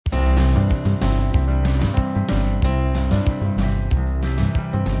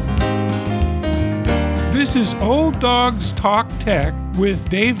This is Old Dogs Talk Tech with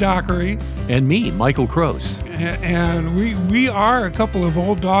Dave Dockery. And me, Michael Kroos. And we are a couple of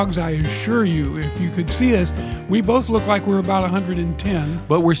old dogs, I assure you. If you could see us, we both look like we're about 110.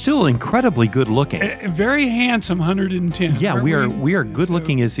 But we're still incredibly good looking. A very handsome 110. Yeah, we are good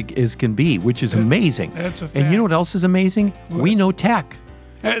looking as can be, which is amazing. That's a fact. And you know what else is amazing? What? We know tech.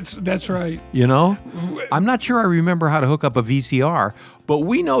 That's right. You know? I'm not sure I remember how to hook up a VCR, but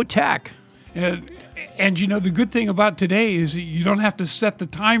we know tech. And you know, the good thing about today is you don't have to set the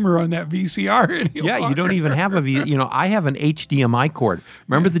timer on that VCR anymore. Yeah, you don't even have I have an HDMI cord.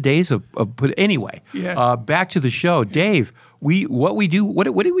 Remember the days of anyway. Yeah. Back to the show. Dave, what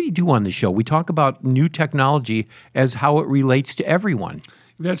do we do on the show? We talk about new technology as how it relates to everyone.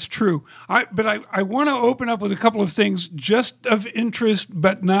 That's true. But I want to open up with a couple of things just of interest,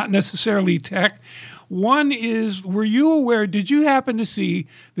 but not necessarily tech. One is, were you aware, did you happen to see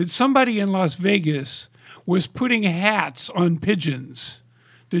that somebody in Las Vegas was putting hats on pigeons?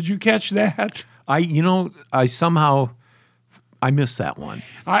 Did you catch that? I missed that one.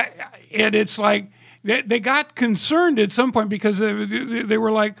 And it's like, they got concerned at some point because they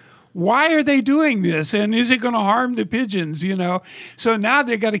were like, why are they doing this? And is it going to harm the pigeons, you know? So now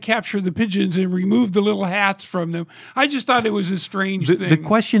they got to capture the pigeons and remove the little hats from them. I just thought it was a strange thing. The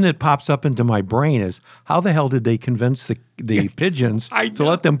question that pops up into my brain is, how the hell did they convince the pigeons to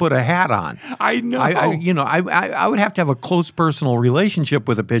let them put a hat on? I know. I would have to have a close personal relationship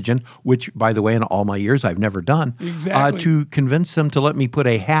with a pigeon, which, by the way, in all my years, I've never done, to convince them to let me put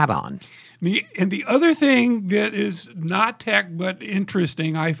a hat on. And the other thing that is not tech but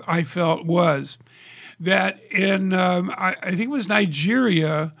interesting, I felt, was that in I think it was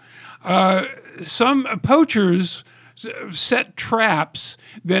Nigeria, some poachers set traps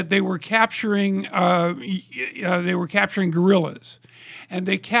that they were capturing. They were capturing gorillas, and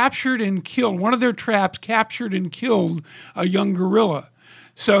they captured and killed. One of their traps captured and killed a young gorilla.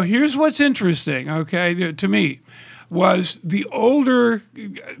 So here's what's interesting, okay, to me. Was the older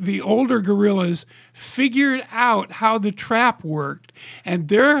gorillas figured out how the trap worked, and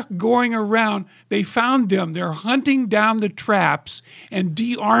they're going around. They found them. They're hunting down the traps and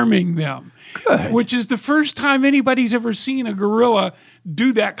de-arming them. Good. Which is the first time anybody's ever seen a gorilla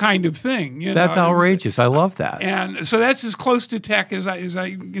do that kind of thing. That's outrageous. I love that. And so that's as close to tech as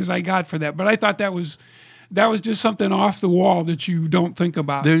I got for that. But I thought that was just something off the wall that you don't think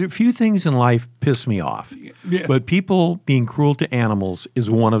about. There are a few things in life piss me off, but people being cruel to animals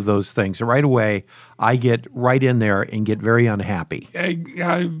is one of those things. Right away, I get right in there and get very unhappy.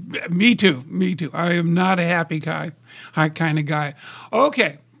 Me too. I am not a happy kind of guy.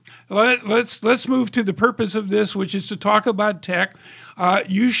 Okay, let's move to the purpose of this, which is to talk about tech.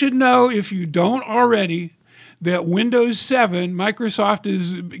 You should know, if you don't already, that Windows 7, Microsoft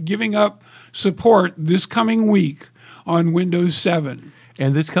is giving up support this coming week on Windows 7.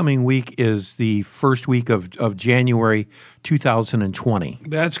 And this coming week is the first week of January 2020.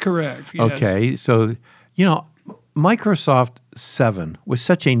 That's correct. Yes. Okay, so, Microsoft 7 was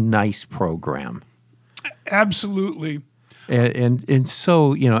such a nice program. Absolutely. And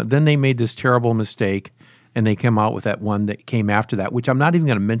so, then they made this terrible mistake, and they came out with that one that came after that, which I'm not even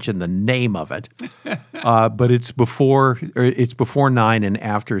going to mention the name of it, but it's before 9 and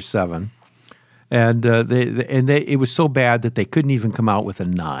after 7. And it was so bad that they couldn't even come out with a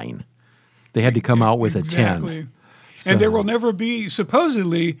 9. They had to come out with a 10. And there will never be,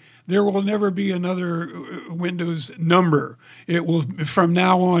 supposedly, another Windows number. It will, from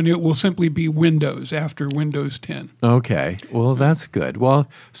now on, it will simply be Windows after Windows 10. Okay. Well, that's good. Well,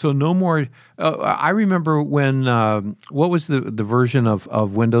 so no more. I remember when, what was the version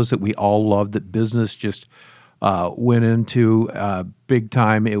of Windows that we all loved, that business just went into big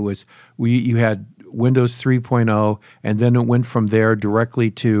time? It was, you had Windows 3.0, and then it went from there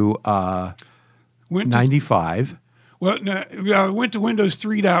directly to 95. Well, no, it went to Windows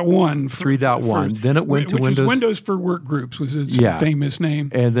 3.1. 3.1. Then it went to Windows. Windows for Workgroups was its famous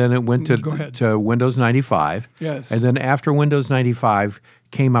name. And then it went to Windows 95. Yes. And then after Windows 95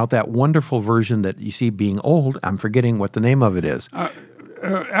 came out that wonderful version that you see, being old, I'm forgetting what the name of it is.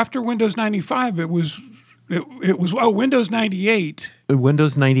 After Windows 95, it was Windows 98.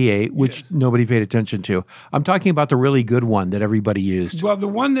 Windows 98, which nobody paid attention to. I'm talking about the really good one that everybody used. Well, the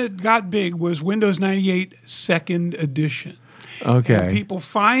one that got big was Windows 98 Second Edition. Okay. And people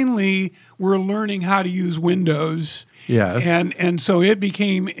finally were learning how to use Windows. Yes. And so it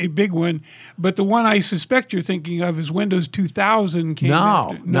became a big one. But the one I suspect you're thinking of is Windows 2000 came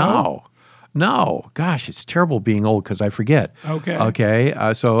after. No. Gosh, it's terrible being old because I forget.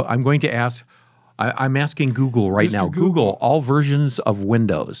 Okay. So I'm going to ask... I'm asking Google right now. Google all versions of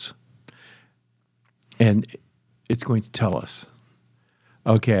Windows. and it's going to tell us.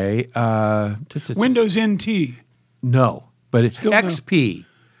 Okay. Windows NT. No, but it's Still no. XP.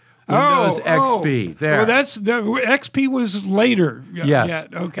 Windows XP. There. Well, the XP was later. Yes.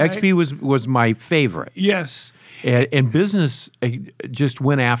 Okay. XP was my favorite. Yes. And business just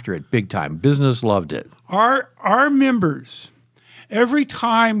went after it big time. Business loved it. Our members, every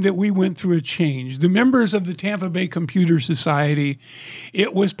time that we went through a change, the members of the Tampa Bay Computer Society,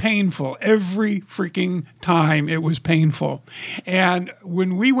 it was painful. Every freaking time it was painful. And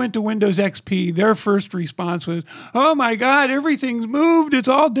when we went to Windows XP, their first response was, "Oh my God, everything's moved. It's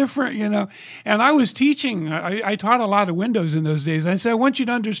all different, you know." And I was teaching. I taught a lot of Windows in those days. I said, I want you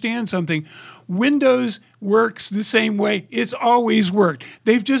to understand something. Windows works the same way it's always worked.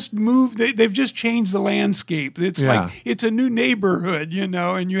 They've just moved. They've just changed the landscape. It's like it's a new neighborhood, you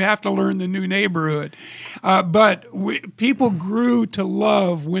know, and you have to learn the new neighborhood. But people grew to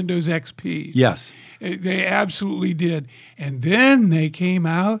love Windows XP. Yes. They absolutely did. And then they came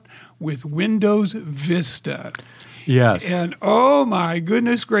out with Windows Vista. Yes. And oh my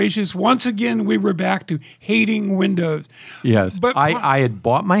goodness gracious, once again we were back to hating Windows. Yes. But I had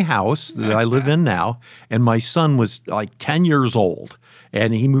bought my house that I live in now, and my son was like 10 years old.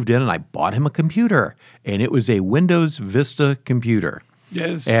 And he moved in, and I bought him a computer. And it was a Windows Vista computer.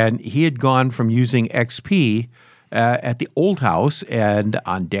 Yes. And he had gone from using XP at the old house and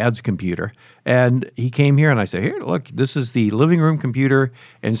on Dad's computer. And he came here, and I said, "Here, look, this is the living room computer.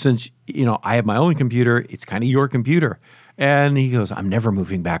 And since, you know, I have my own computer, it's kind of your computer." And he goes, "I'm never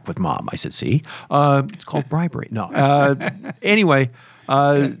moving back with Mom." I said, "See, it's called bribery." No. Anyway,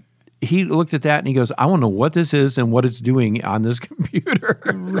 he looked at that, and he goes, "I want to know what this is and what it's doing on this computer."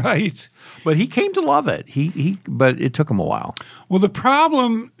 Right. But he came to love it. But it took him a while. Well,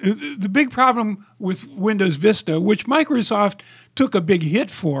 the big problem with Windows Vista, which Microsoft took a big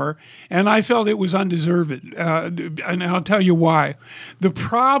hit for, and I felt it was undeserved, and I'll tell you why. The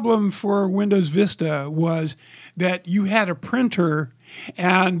problem for Windows Vista was that you had a printer,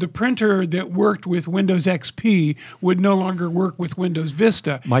 and the printer that worked with Windows XP would no longer work with Windows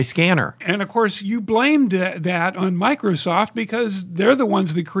Vista. My scanner. And of course, you blamed that on Microsoft because they're the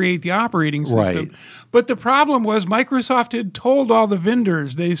ones that create the operating system. Right. But the problem was Microsoft had told all the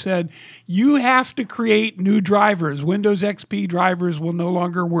vendors, they said, you have to create new drivers. Windows XP drivers will no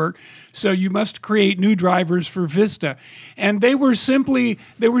longer work, so you must create new drivers for Vista. And they were so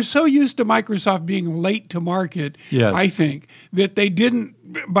used to Microsoft being late to market, Yes. I think, that they didn't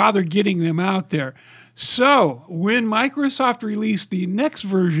bother getting them out there. So when Microsoft released the next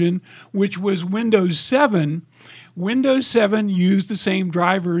version, which was Windows 7 used the same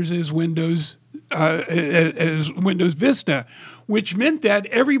drivers as Windows Vista, which meant that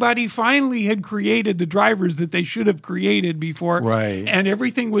everybody finally had created the drivers that they should have created before, Right. and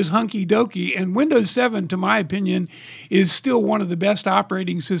everything was hunky-doky. And Windows 7, to my opinion, is still one of the best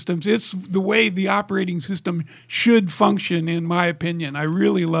operating systems. It's the way the operating system should function, in my opinion. I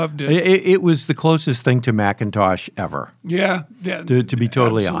really loved it. It was the closest thing to Macintosh ever. Yeah. To be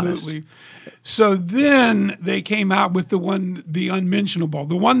totally absolutely. honest. So then they came out with the unmentionable,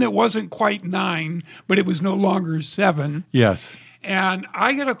 the one that wasn't quite 9, but it was no longer 7. Yes. And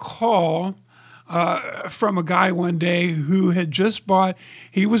I got a call from a guy one day who had just bought,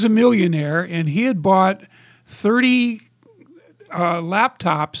 he was a millionaire, and he had bought 30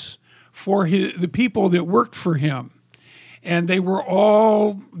 laptops for the people that worked for him. And they were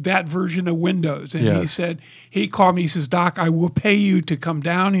all that version of Windows. And Yes. he called me, he says, "Doc, I will pay you to come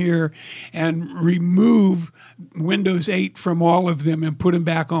down here and remove Windows 8 from all of them and put them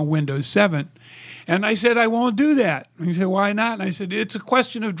back on Windows 7. And I said, "I won't do that." And he said, "Why not?" And I said, "It's a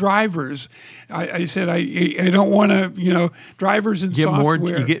question of drivers." I said, I don't want to, drivers and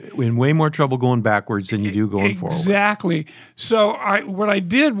software. You get in way more trouble going backwards than you do going forward. Exactly. So what I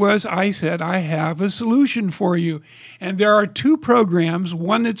did was I said, "I have a solution for you." And there are 2 programs,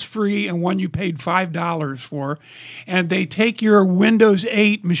 one that's free and one you paid $5 for. And they take your Windows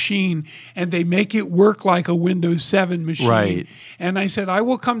 8 machine and they make it work like a Windows 7 machine. Right. And I said, "I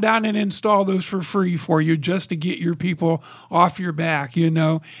will come down and install those for free for you just to get your people off your back,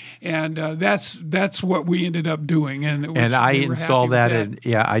 And that's what we ended up doing. And I we were installed happy that, with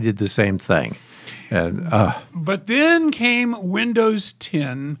and I did the same thing. And But then came Windows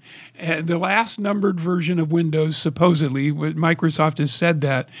 10, the last numbered version of Windows, supposedly. Microsoft has said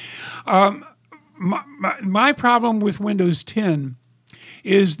that. My problem with Windows 10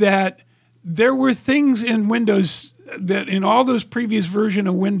 is that there were things in Windows that in all those previous version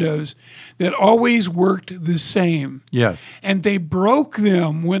of Windows that always worked the same. Yes. And they broke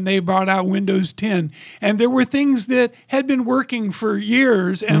them when they brought out Windows 10. And there were things that had been working for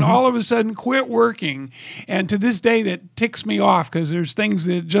years and all of a sudden quit working. And to this day, that ticks me off because there's things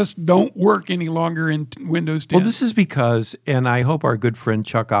that just don't work any longer in Windows 10. Well, this is because, and I hope our good friend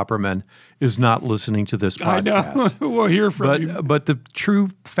Chuck Opperman is not listening to this podcast. I know. We'll hear from you. But the true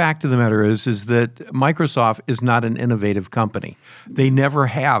fact of the matter is that Microsoft is not an innovative company. They never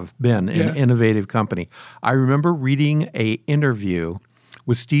have been an innovative company. I remember reading an interview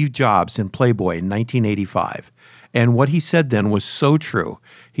with Steve Jobs in Playboy in 1985. And what he said then was so true.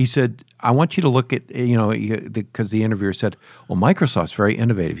 He said, I want you to look at, because the interviewer said, well, Microsoft's very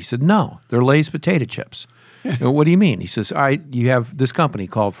innovative. He said, no, they're Lay's potato chips. What do you mean? He says, all right, you have this company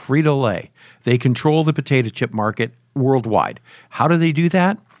called Frito-Lay. They control the potato chip market worldwide. How do they do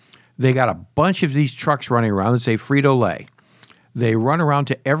that? They got a bunch of these trucks running around that say Frito-Lay. They run around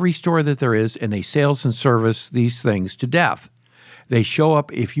to every store that there is, and they sales and service these things to death. They show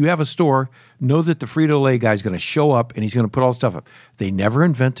up. If you have a store, know that the Frito-Lay guy is going to show up, and he's going to put all the stuff up. They never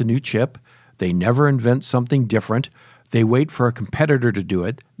invent a new chip. They never invent something different. They wait for a competitor to do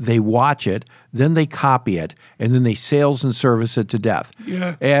it. They watch it. Then they copy it. And then they sales and service it to death.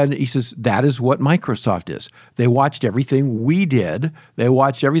 Yeah. And he says, that is what Microsoft is. They watched everything we did. They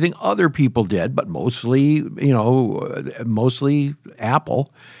watched everything other people did, but mostly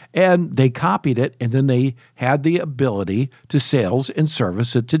Apple. And they copied it. And then they had the ability to sales and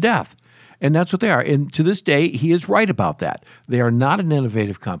service it to death. And that's what they are. And to this day, he is right about that. They are not an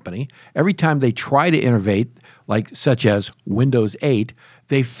innovative company. Every time they try to innovate, such as Windows 8,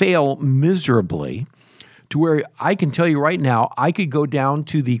 they fail miserably to where I can tell you right now, I could go down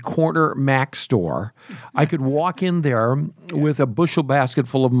to the corner Mac store. I could walk in there with a bushel basket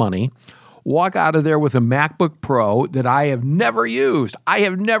full of money, walk out of there with a MacBook Pro that I have never used. I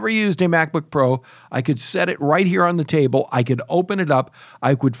have never used a MacBook Pro. I could set it right here on the table. I could open it up.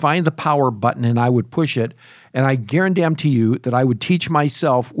 I could find the power button and I would push it. And I guarantee you that I would teach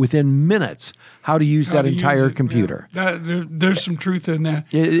myself within minutes how to use that entire computer. Yeah. There's some truth in that.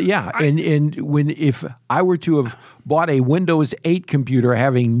 Yeah, if I were to have bought a Windows 8 computer,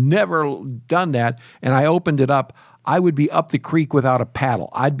 having never done that, and I opened it up, I would be up the creek without a paddle.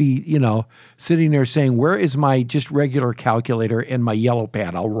 I'd be, sitting there saying, where is my just regular calculator and my yellow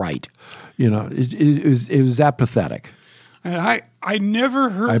pad? I'll write. It was that pathetic. And I never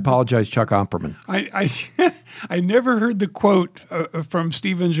heard. I apologize, Chuck Opperman. I never heard the quote from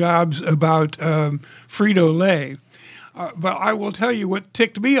Stephen Jobs about Frito-Lay. But I will tell you what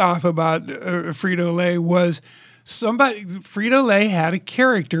ticked me off about Frito-Lay was Frito-Lay had a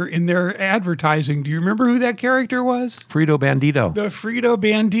character in their advertising. Do you remember who that character was? Frito Bandito. The Frito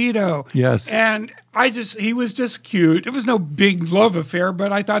Bandito. Yes. And he was just cute. It was no big love affair,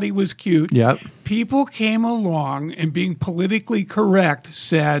 but I thought he was cute. Yep. People came along and being politically correct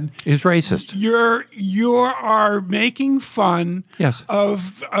said, "It's racist. You are making fun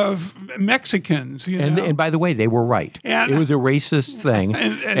of Mexicans." And by the way, they were right. It was a racist thing,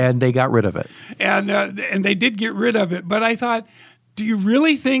 and they got rid of it. And they did get rid of it. But I thought, do you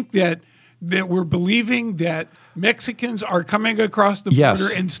really think that we're believing that Mexicans are coming across the border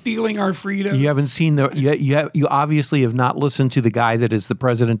and stealing our freedom? You haven't seen you obviously have not listened to the guy that is the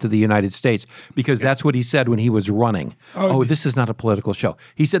president of the United States, because that's what he said when he was running. This is not a political show.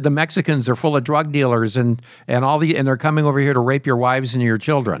 He said the Mexicans are full of drug dealers and they're coming over here to rape your wives and your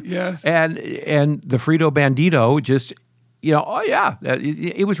children. Yes. And the Frito Bandito just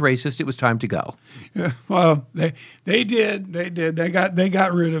it was racist. It was time to go. Yeah, well, they did. They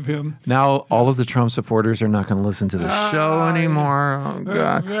got rid of him. Now all of the Trump supporters are not going to listen to the show anymore. Oh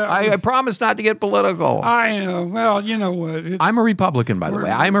God! I promise not to get political. I know. Well, you know what? I'm a Republican, by the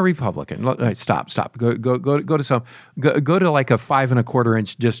way. I'm a Republican. Stop. Go to like a 5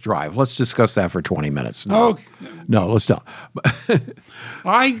 1/4-inch disk drive. Let's discuss that for 20 minutes. No, let's not.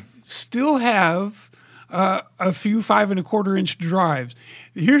 I still have a few 5 1/4-inch drives.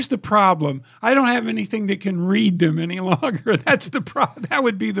 Here's the problem. I don't have anything that can read them any longer. That's the that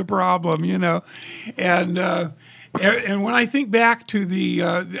would be the problem, And when I think back to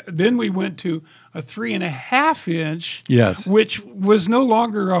then we went to a 3 1/2-inch, which was no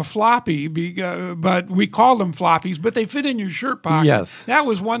longer a floppy, but we called them floppies, but they fit in your shirt pocket. Yes. That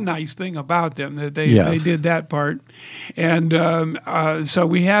was one nice thing about them, that they did that part. And so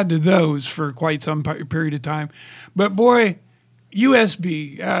we had those for quite some period of time. But boy,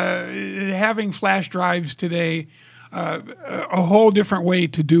 USB, having flash drives today, a whole different way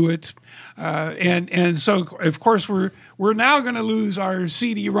to do it. And so, of course, we're now going to lose our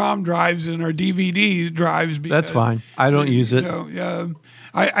CD-ROM drives and our DVD drives. Because, that's fine. I don't use it.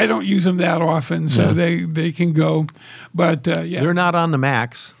 I don't use them that often, so they can go. But yeah, They're not on the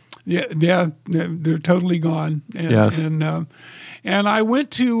Macs. yeah, they're totally gone. And, Yes. and I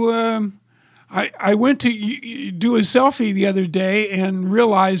went to I went to do a selfie the other day and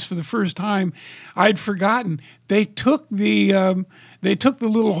realized for the first time I'd forgotten they took the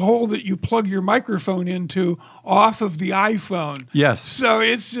little hole that you plug your microphone into off of the iPhone. Yes. So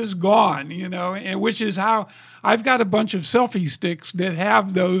it's just gone, and which is how I've got a bunch of selfie sticks that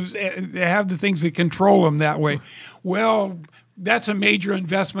have those, they have the things that control them that way. Well, that's a major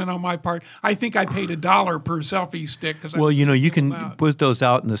investment on my part. I think I paid $1 per selfie stick. Well, you can put those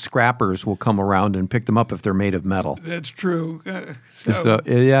out, and the scrappers will come around and pick them up if they're made of metal. That's true. Or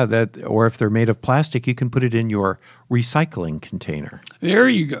if they're made of plastic, you can put it in your recycling container. There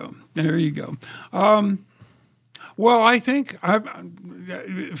you go. Well, I think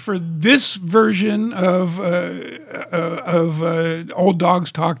for this version of Old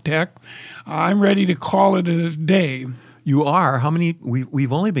Dogs Talk Tech, I'm ready to call it a day. You are? How many?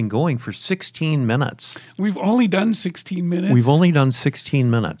 We've only been going for 16 minutes. We've only done 16 minutes? We've only done 16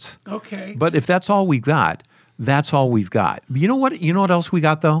 minutes. Okay. But if that's all we've got, that's all we've got. You know what? You know what else we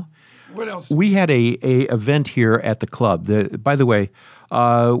got, though? What else? We had a event here at the club. By the way,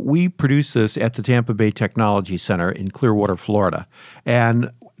 we produce this at the Tampa Bay Technology Center in Clearwater, Florida.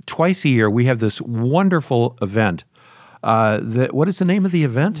 And twice a year, we have this wonderful event. What is the name of the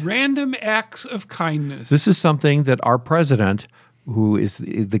event? Random Acts of Kindness. This is something that our president, who is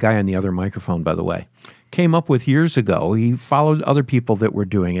the guy on the other microphone, by the way, came up with years ago. He followed other people that were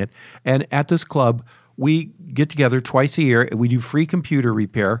doing it. And at this club, we get together twice a year. We do free computer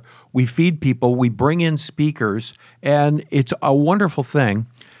repair. We feed people. We bring in speakers. And it's a wonderful thing.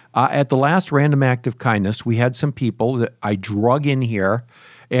 At the last Random Act of Kindness, we had some people that I drug in here.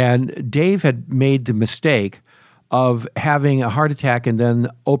 And Dave had made the mistake of having a heart attack and then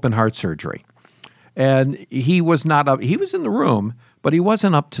open heart surgery. And he was not up. He was in the room, but he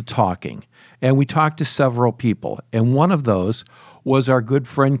wasn't up to talking. And we talked to several people. And one of those was our good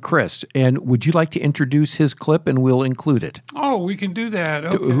friend Chris. And would you like to introduce his clip, and we'll include it? Oh, we can do that.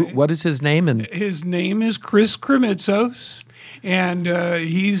 Okay. What is his name? His name is Chris Krimitsos. And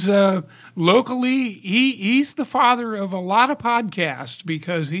he's locally, he's the father of a lot of podcasts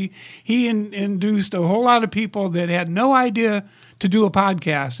because he induced a whole lot of people that had no idea to do a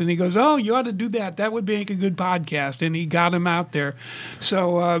podcast. And he goes, oh, you ought to do that. That would make a good podcast. And he got him out there.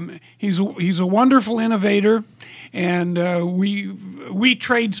 So he's a wonderful innovator. And we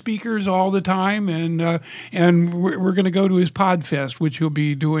trade speakers all the time, and we're going to go to his Podfest, which he'll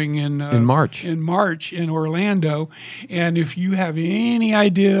be doing in March. In March in Orlando. And if you have any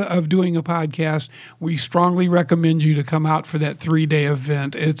idea of doing a podcast, we strongly recommend you to come out for that 3-day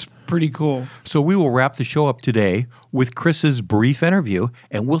event. It's pretty cool. So we will wrap the show up today with Chris's brief interview,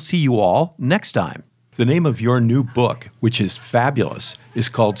 and we'll see you all next time. The name of your new book, which is fabulous, is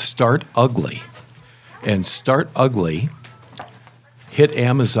called Start Ugly. And Start Ugly hit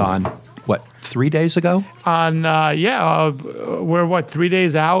Amazon, 3 days ago? We're 3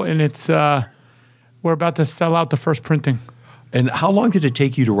 days out, and it's we're about to sell out the first printing. And how long did it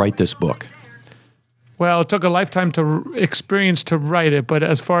take you to write this book? Well, it took a lifetime experience to write it, but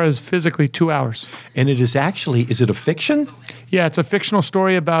as far as physically, 2 hours. And it is actually, is it a fiction? Yeah, it's a fictional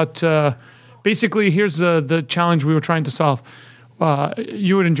story about, basically, here's the challenge we were trying to solve.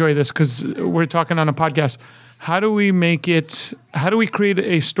 You would enjoy this because we're talking on a podcast. How do we create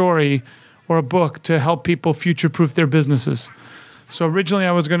a story or a book to help people future-proof their businesses? So originally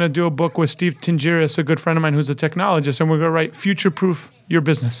I was going to do a book with Steve Tingiris, a good friend of mine who's a technologist, and we're going to write Future-Proof Your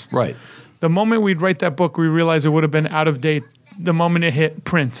Business. Right. The moment we'd write that book, we realized it would have been out of date the moment it hit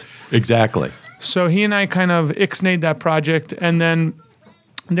print. Exactly. So he and I kind of ixnayed that project, and then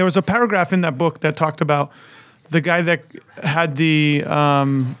there was a paragraph in that book that talked about the guy that had the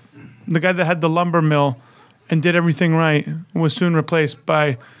lumber mill and did everything right was soon replaced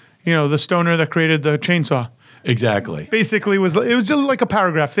by, the stoner that created the chainsaw. Exactly. Basically, it was just like a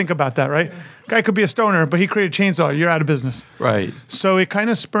paragraph. Think about that, right? Guy could be a stoner, but he created a chainsaw. You're out of business. Right. So it kind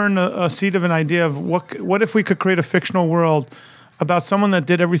of spurned a seed of an idea of what if we could create a fictional world about someone that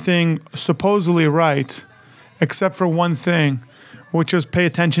did everything supposedly right, except for one thing, which was pay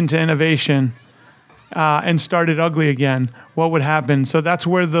attention to innovation. And started ugly again, what would happen? So that's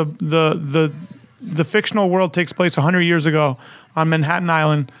where the fictional world takes place 100 years ago on Manhattan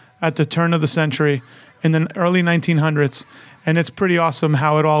Island at the turn of the century in the early 1900s. And it's pretty awesome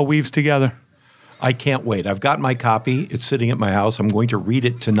how it all weaves together. I can't wait. I've got my copy. It's sitting at my house. I'm going to read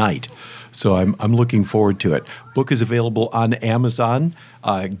it tonight. So I'm looking forward to it. Book is available on Amazon.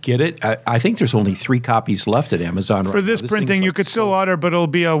 Get it. I think there's only 3 copies left at Amazon right For this now. printing, you could still order, but it'll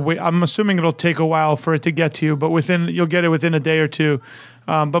be I'm assuming it'll take a while for it to get to you, but you'll get it within a day or two.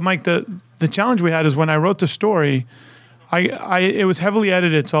 But Mike, the challenge we had is when I wrote the story, it was heavily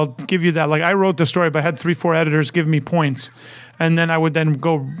edited, so I'll give you that. Like I wrote the story, but I had 3-4 editors give me points, and then I would then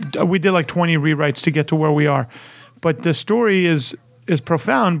go. We did like 20 rewrites to get to where we are, but the story is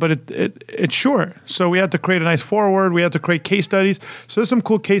profound, but it's short. So we had to create a nice foreword. We had to create case studies. So there's some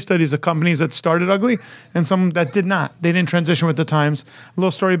cool case studies of companies that started ugly and some that did not. They didn't transition with the times. A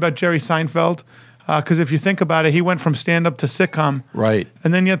little story about Jerry Seinfeld. Because if you think about it, he went from stand-up to sitcom. Right.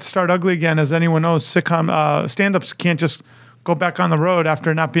 And then you had to start ugly again. As anyone knows, stand-ups can't just go back on the road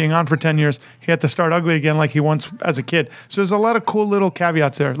after not being on for 10 years. He had to start ugly again like he once as a kid. So there's a lot of cool little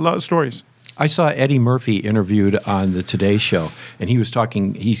caveats there, stories. I saw Eddie Murphy interviewed on the Today Show, and he was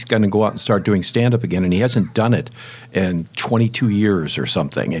talking, he's going to go out and start doing stand-up again, and he hasn't done it in 22 years or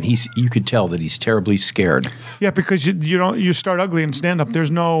something, and you could tell that he's terribly scared. Yeah, because you start ugly in stand-up. There's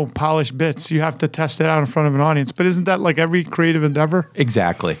no polished bits. You have to test it out in front of an audience. But isn't that like every creative endeavor?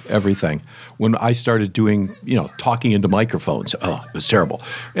 Exactly, everything. When I started doing, talking into microphones, it was terrible.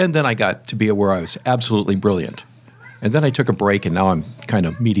 And then I got to be where I was absolutely brilliant. And then I took a break, and now I'm kind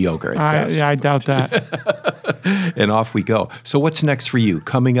of mediocre at best. Yeah, I doubt that. And off we go. So what's next for you?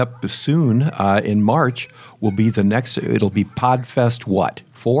 Coming up soon in March will be it'll be Podfest what?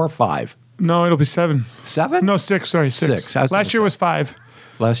 4 or 5? No, it'll be 7. 7? No, 6, sorry, 6. Last year was 5.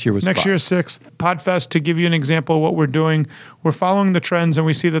 Last year was Next 5. year is 6. Podfest, to give you an example of what we're doing, we're following the trends, and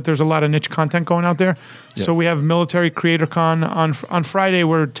we see that there's a lot of niche content going out there. Yes. So we have Military Creator Con. On Friday,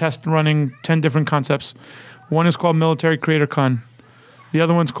 we're test running 10 different concepts. One is called Military Creator Con. The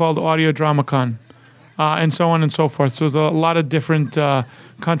other one's called Audio Drama Con, and so on and so forth. So there's a lot of different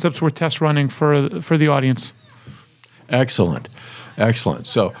concepts we're test running for the audience. Excellent.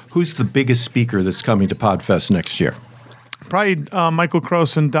 So who's the biggest speaker that's coming to Podfest next year? Probably Michael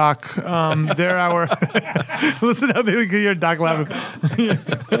Cross and Doc. They're our... Listen how they look at your Doc laughing.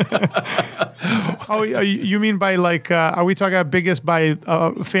 Oh, you mean by are we talking about biggest by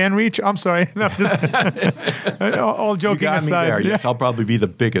fan reach? I'm sorry. No, just all joking You got aside. me there. Yes, I'll probably be the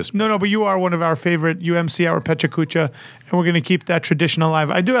biggest. No, but you are one of our favorite UMC, our Pechakucha, and we're going to keep that tradition alive.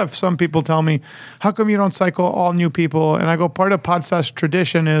 I do have some people tell me, how come you don't cycle all new people? And I go, part of Podfest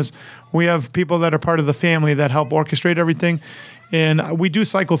tradition is we have people that are part of the family that help orchestrate everything. And we do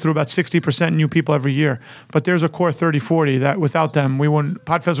cycle through about 60% new people every year. But there's a core 30-40 that without them,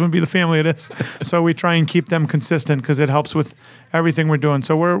 Podfest wouldn't be the family it is. So we try and keep them consistent because it helps with everything we're doing.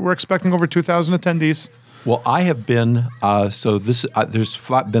 So we're expecting over 2,000 attendees. Well, I have been, there's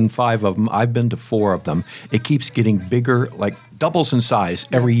been 5 of them. I've been to 4 of them. It keeps getting bigger, like doubles in size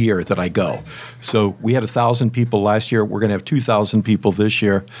every year that I go. So we had 1,000 people last year. We're going to have 2,000 people this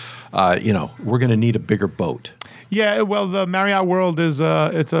year. We're going to need a bigger boat. Yeah, well, the Marriott World it's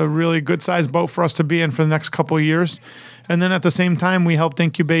a really good-sized boat for us to be in for the next couple of years. And then at the same time, we helped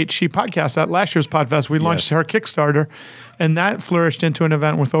incubate She Podcast at last year's Podfest. We launched her Kickstarter, and that flourished into an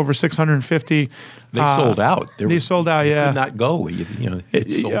event with over 650. They sold out. They sold out, yeah. Could not go. It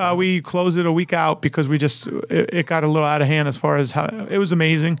sold out. We closed it a week out because it got a little out of hand as far as how it was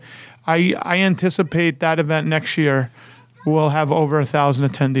amazing. I anticipate that event next year will have over 1,000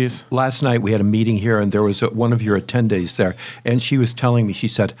 attendees. Last night we had a meeting here, and there was one of your attendees there, and she was telling me, she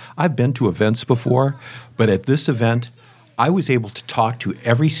said, I've been to events before, but at this event, I was able to talk to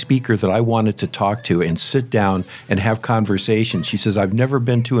every speaker that I wanted to talk to and sit down and have conversations. She says, I've never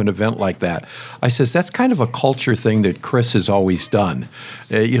been to an event like that. I says, that's kind of a culture thing that Chris has always done.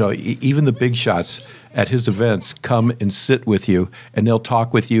 Even the big shots at his events come and sit with you, and they'll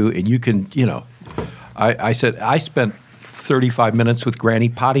talk with you, and you can, I said, I spent 35 minutes with Granny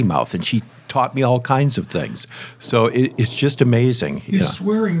Potty Mouth, and she taught me all kinds of things. So it's just amazing. His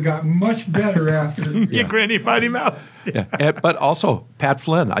swearing got much better after. Yeah, Granny Potty Mouth. Yeah. But also Pat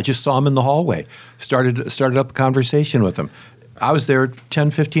Flynn. I just saw him in the hallway. Started up a conversation with him. I was there 10,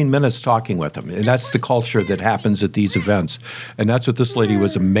 15 minutes talking with him. And that's the culture that happens at these events. And that's what this lady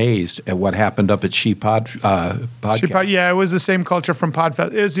was amazed at what happened up at She Podcast. Yeah, it was the same culture from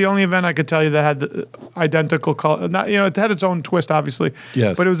Podfest. It was the only event I could tell you that had the identical culture. It had its own twist, obviously.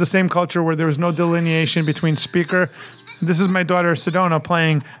 Yes. But it was the same culture where there was no delineation between speaker. This is my daughter, Sedona,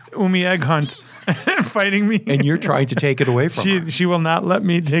 playing Umi Egg Hunt. Fighting me. And you're trying to take it away from her. She will not let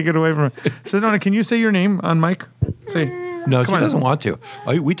me take it away from her. Sedona, can you say your name on mic? Say. No, she doesn't want to.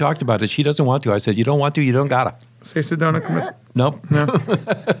 We talked about it. She doesn't want to. I said, you don't want to, you don't gotta. Say Sedona. Come on. Nope. No.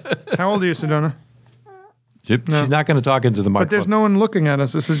 How old are you, Sedona? She's not going to talk into the microphone. But there's no one looking at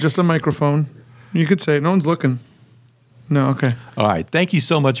us. This is just a microphone. You could say, no one's looking. No, okay. All right. Thank you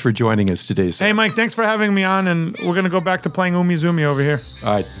so much for joining us today, sir. Hey, Mike, thanks for having me on, and we're going to go back to playing Umizoomi over here.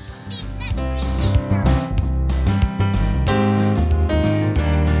 All right.